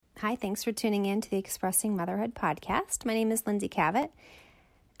Hi, thanks for tuning in to the Expressing Motherhood podcast. My name is Lindsay Cavett.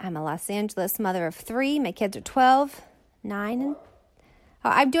 I'm a Los Angeles mother of 3. My kids are 12, 9, and...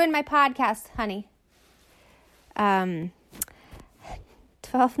 Oh, I'm doing my podcast, honey. 12,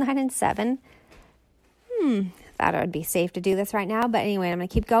 9, and 7. Thought it would be safe to do this right now, but anyway, I'm going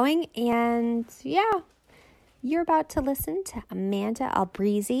to keep going. And yeah, you're about to listen to Amanda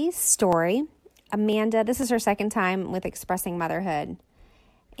Albrizze's story. Amanda, this is her second time with Expressing Motherhood.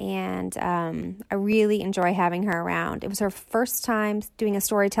 And I really enjoy having her around. It was her first time doing a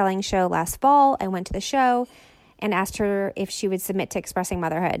storytelling show last fall. I went to the show and asked her if she would submit to Expressing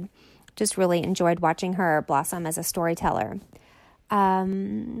Motherhood. Just really enjoyed watching her blossom as a storyteller.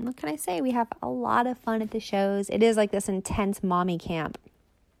 What can I say? We have a lot of fun at the shows. It is like this intense mommy camp.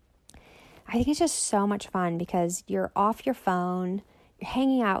 I think it's just so much fun because you're off your phone, you're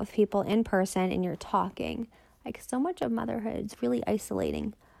hanging out with people in person, and you're talking. Like, so much of motherhood is really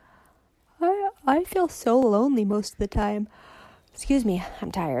isolating. I feel so lonely most of the time. Excuse me,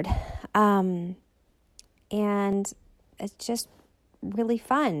 I'm tired. And it's just really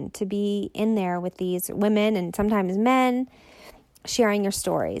fun to be in there with these women and sometimes men sharing your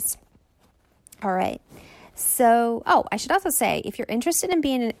stories. All right. So, I should also say, if you're interested in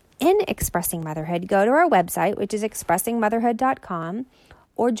being in Expressing Motherhood, go to our website, which is expressingmotherhood.com.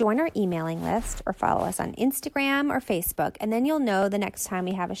 Or join our emailing list or follow us on Instagram or Facebook, and then you'll know the next time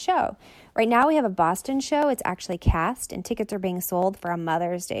we have a show. Right now we have a Boston show. It's actually cast, and tickets are being sold for a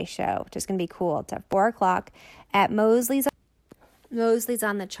Mother's Day show, which is going to be cool. It's at 4 o'clock at Mosley's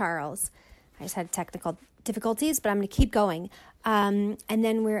on the Charles. I just had technical difficulties, but I'm going to keep going. And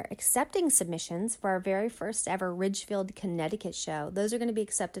then we're accepting submissions for our very first ever Ridgefield, Connecticut show. Those are going to be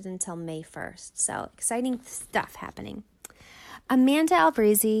accepted until May 1st. So exciting stuff happening. Amanda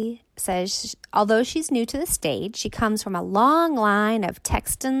Albrizze says, although she's new to the stage, she comes from a long line of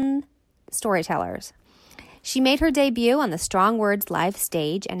Texan storytellers. She made her debut on the Strong Words live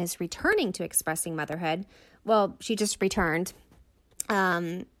stage and is returning to Expressing Motherhood. Well, she just returned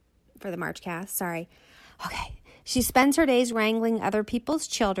for the March cast. Sorry. Okay. She spends her days wrangling other people's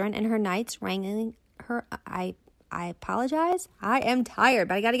children and her nights wrangling her... I apologize. I am tired,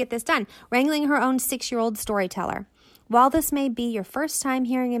 but I got to get this done. Wrangling her own 6-year-old storyteller. While this may be your first time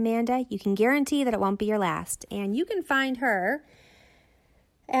hearing Amanda, you can guarantee that it won't be your last. And you can find her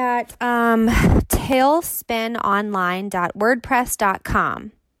at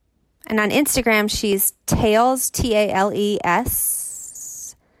talespinonline.wordpress.com. And on Instagram, she's Tales, T-A-L-E-S.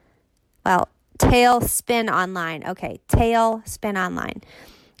 Well, Talespin Online. Okay, Talespin Online.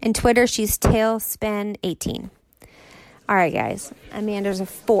 And Twitter, she's Talespin18. All right, guys. Amanda's a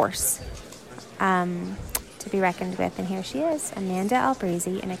force. To be reckoned with, and here she is, Amanda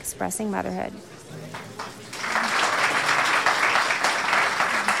Albrizze in Expressing Motherhood.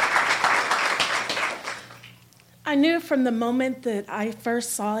 I knew from the moment that I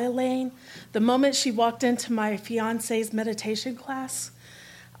first saw Elaine, the moment she walked into my fiance's meditation class,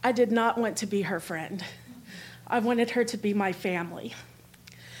 I did not want to be her friend. I wanted her to be my family.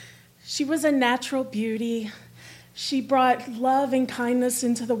 She was a natural beauty. She brought love and kindness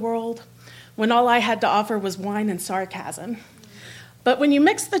into the world when all I had to offer was whine and sarcasm. But when you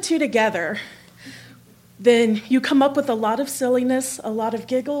mix the two together, then you come up with a lot of silliness, a lot of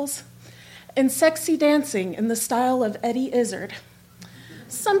giggles, and sexy dancing in the style of Eddie Izzard.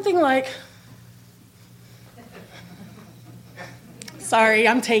 Something like... Sorry,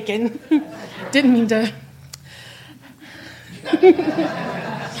 I'm taken. Didn't mean to...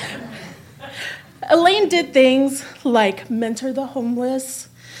 Elaine did things like mentor the homeless.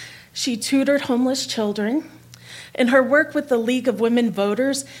 She tutored homeless children, and her work with the League of Women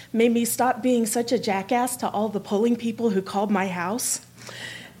Voters made me stop being such a jackass to all the polling people who called my house.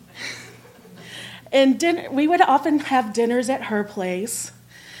 And we would often have dinners at her place,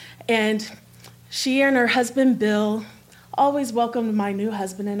 and she and her husband, Bill, always welcomed my new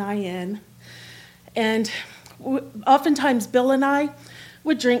husband and I in. And oftentimes, Bill and I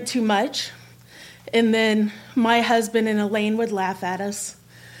would drink too much, and then my husband and Elaine would laugh at us.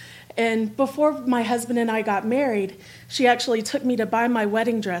 And before my husband and I got married, she actually took me to buy my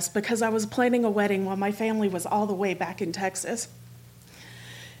wedding dress because I was planning a wedding while my family was all the way back in Texas.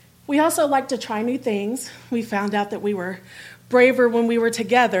 We also like to try new things. We found out that we were braver when we were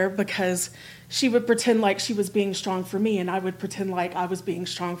together because she would pretend like she was being strong for me and I would pretend like I was being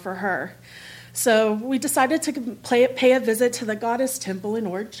strong for her. So we decided to pay a visit to the Goddess Temple in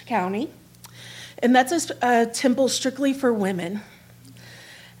Orange County. And that's a temple strictly for women.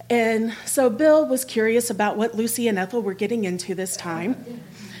 And so Bill was curious about what Lucy and Ethel were getting into this time.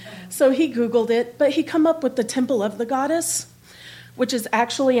 So he Googled it, but he come up with the Temple of the Goddess, which is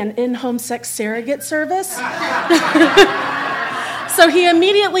actually an in-home sex surrogate service. So he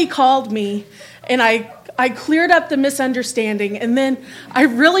immediately called me, and I cleared up the misunderstanding, and then I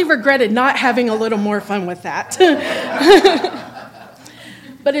really regretted not having a little more fun with that.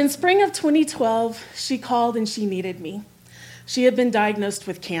 But in spring of 2012, she called and she needed me. She had been diagnosed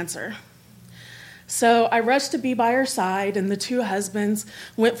with cancer. So I rushed to be by her side, and the two husbands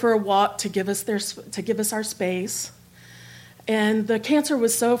went for a walk to give us our space. And the cancer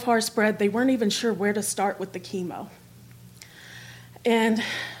was so far spread, they weren't even sure where to start with the chemo. And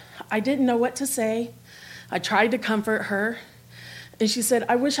I didn't know what to say. I tried to comfort her. And she said,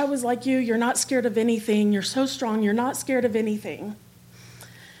 "I wish I was like you. You're not scared of anything. You're so strong. You're not scared of anything."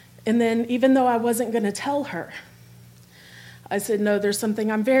 And then, even though I wasn't going to tell her, I said, "No, there's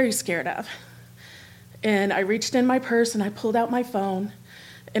something I'm very scared of." And I reached in my purse and I pulled out my phone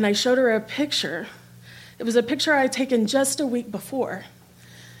and I showed her a picture. It was a picture I had taken just a week before.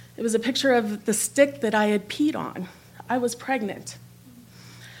 It was a picture of the stick that I had peed on. I was pregnant.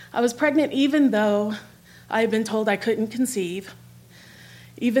 I was pregnant even though I had been told I couldn't conceive,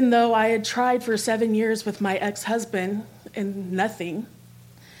 even though I had tried for 7 years with my ex-husband and nothing,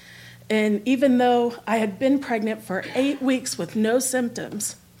 and even though I had been pregnant for 8 weeks with no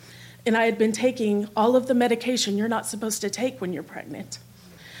symptoms, and I had been taking all of the medication you're not supposed to take when you're pregnant.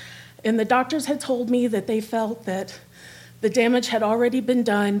 And the doctors had told me that they felt that the damage had already been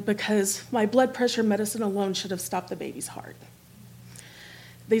done because my blood pressure medicine alone should have stopped the baby's heart.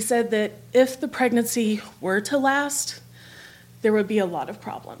 They said that if the pregnancy were to last, there would be a lot of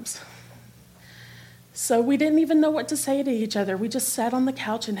problems. So we didn't even know what to say to each other. We just sat on the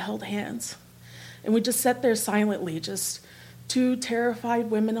couch and held hands. And we just sat there silently, just two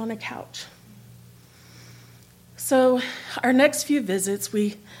terrified women on a couch. So our next few visits,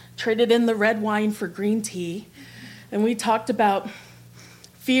 we traded in the red wine for green tea, and we talked about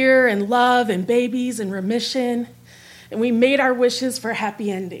fear and love and babies and remission, and we made our wishes for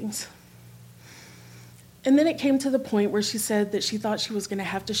happy endings. And then it came to the point where she said that she thought she was going to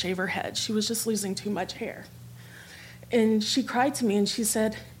have to shave her head. She was just losing too much hair. And she cried to me and she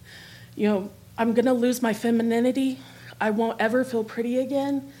said, "I'm going to lose my femininity. I won't ever feel pretty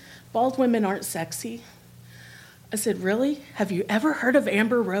again. Bald women aren't sexy." I said, "Really? Have you ever heard of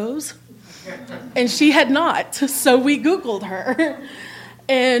Amber Rose?" And she had not. So we Googled her.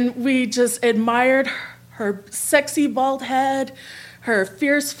 And we just admired her sexy bald head, her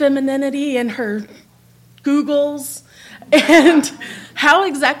fierce femininity, and her Googles. And how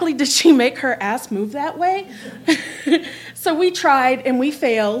exactly did she make her ass move that way? So we tried and we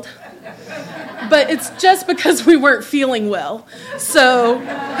failed. But it's just because we weren't feeling well. So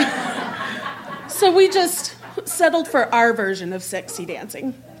we just settled for our version of sexy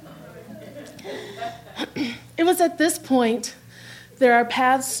dancing. It was at this point that our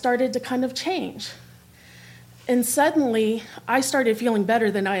paths started to kind of change. And suddenly, I started feeling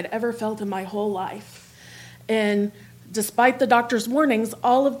better than I had ever felt in my whole life. And despite the doctor's warnings,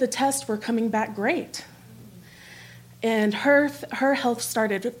 all of the tests were coming back great. And her health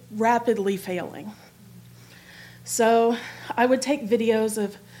started rapidly failing. So I would take videos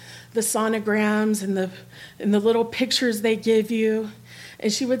of the sonograms and the little pictures they give you,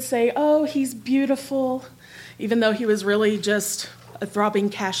 and she would say, "Oh, he's beautiful," even though he was really just a throbbing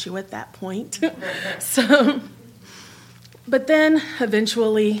cashew at that point. But then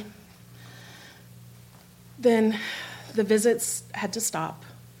eventually, then the visits had to stop,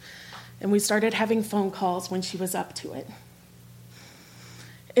 and we started having phone calls when she was up to it.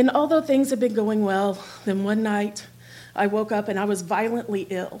 And although things had been going well, then one night I woke up and I was violently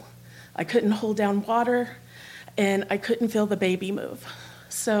ill. I couldn't hold down water, and I couldn't feel the baby move.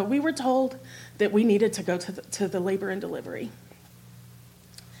 So we were told that we needed to go to the labor and delivery.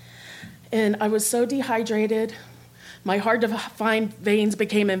 And I was so dehydrated, my hard-to-find veins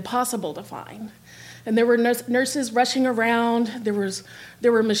became impossible to find. And there were nurses rushing around, there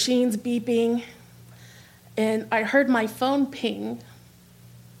were machines beeping, and I heard my phone ping,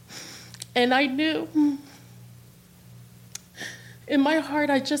 and I knew. In my heart,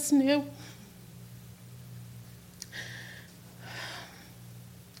 I just knew.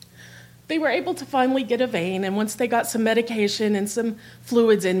 They were able to finally get a vein, and once they got some medication and some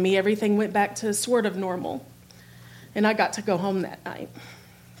fluids in me, everything went back to sort of normal. And I got to go home that night.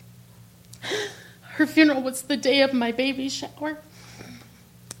 Her funeral was the day of my baby's shower.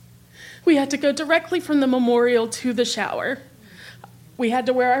 We had to go directly from the memorial to the shower. We had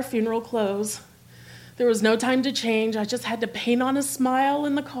to wear our funeral clothes. There was no time to change. I just had to paint on a smile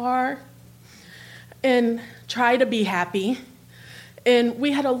in the car and try to be happy. And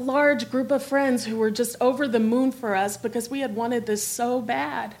we had a large group of friends who were just over the moon for us because we had wanted this so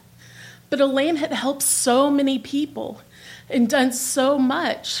bad. But Elaine had helped so many people and done so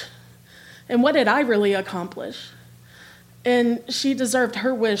much. And what did I really accomplish? And she deserved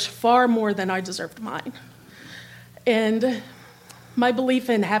her wish far more than I deserved mine. And my belief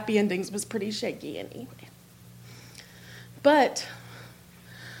in happy endings was pretty shaky anyway. But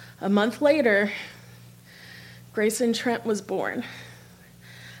a month later, Grayson Trent was born.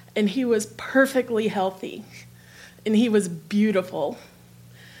 And he was perfectly healthy. And he was beautiful.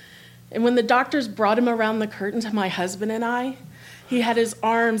 And when the doctors brought him around the curtain to my husband and I, he had his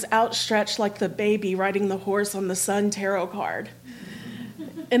arms outstretched like the baby riding the horse on the Sun tarot card.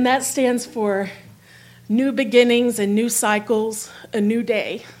 And that stands for new beginnings and new cycles, a new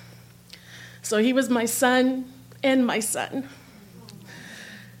day. So he was my son and my son.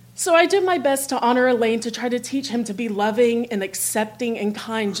 So I did my best to honor Elaine, to try to teach him to be loving and accepting and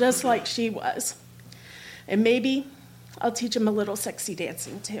kind, just like she was. And maybe I'll teach him a little sexy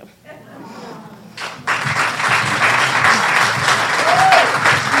dancing too.